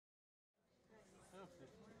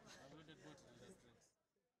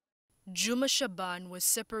Juma Shaban was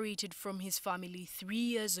separated from his family 3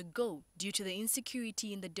 years ago due to the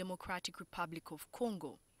insecurity in the Democratic Republic of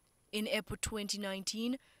Congo. In April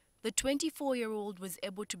 2019, the 24-year-old was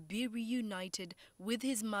able to be reunited with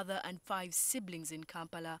his mother and 5 siblings in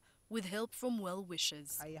Kampala with help from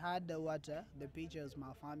well-wishers. I had the pictures,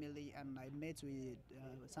 my family, and I met with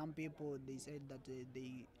some people. They said that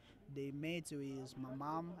they met with my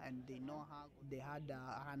mom and they know her. They had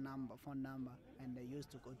her number, phone number, and they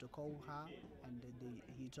used to call her. And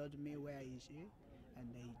he told me where is she, and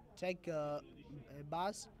they take a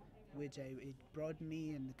bus, which it brought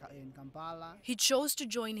me in Kampala. He chose to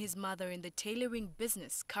join his mother in the tailoring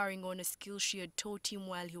business, carrying on a skill she had taught him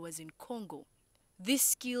while he was in Congo. This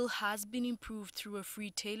skill has been improved through a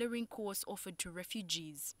free tailoring course offered to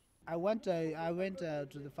refugees. I went to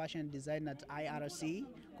the fashion design at IRC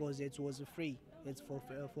because it was free. It's for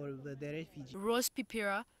the refugees. Rose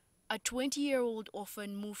Pipira, a 20-year-old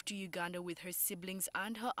orphan, moved to Uganda with her siblings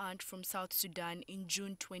and her aunt from South Sudan in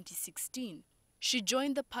June 2016. She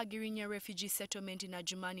joined the Pagirinya refugee settlement in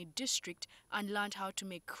Adjumani district and learned how to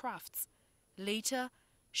make crafts. Later,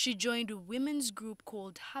 she joined a women's group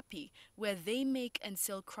called Happy, where they make and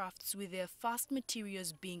sell crafts with their first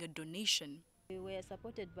materials being a donation. We were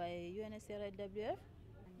supported by UNHCR.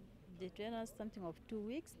 They trained us something of 2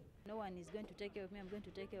 weeks. No one is going to take care of me. I'm going to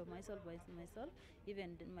take care of myself by myself,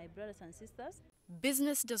 even my brothers and sisters.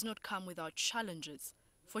 Business does not come without challenges.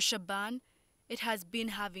 For Shaban, it has been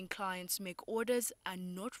having clients make orders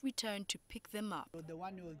and not return to pick them up. The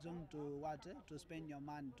one who was going to spend your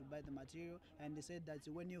money to buy the material, and they said that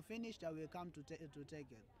when you finished, I will come to take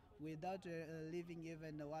it without leaving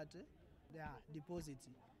even deposit.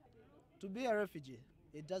 To be a refugee,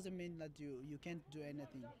 it doesn't mean that you can't do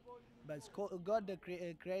anything, but God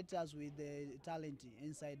creates us with the talent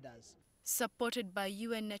inside us. Supported by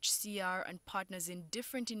UNHCR and partners in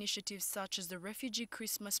different initiatives such as the Refugee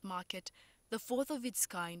Christmas Market, the fourth of its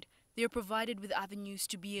kind, they are provided with avenues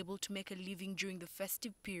to be able to make a living during the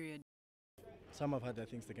festive period. Some have had their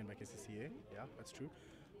things taken by KCCA, yeah, that's true.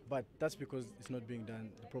 But that's because it's not being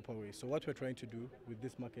done the proper way. So what we're trying to do with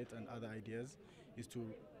this market and other ideas is to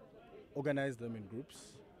organize them in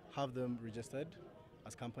groups, have them registered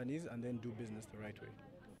as companies, and then do business the right way.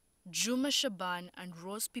 Juma Shaban and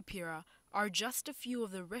Rose Pipira are just a few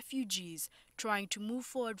of the refugees trying to move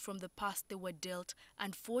forward from the past they were dealt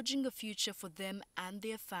and forging a future for them and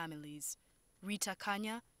their families. Rita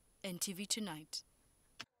Kanya, NTV Tonight.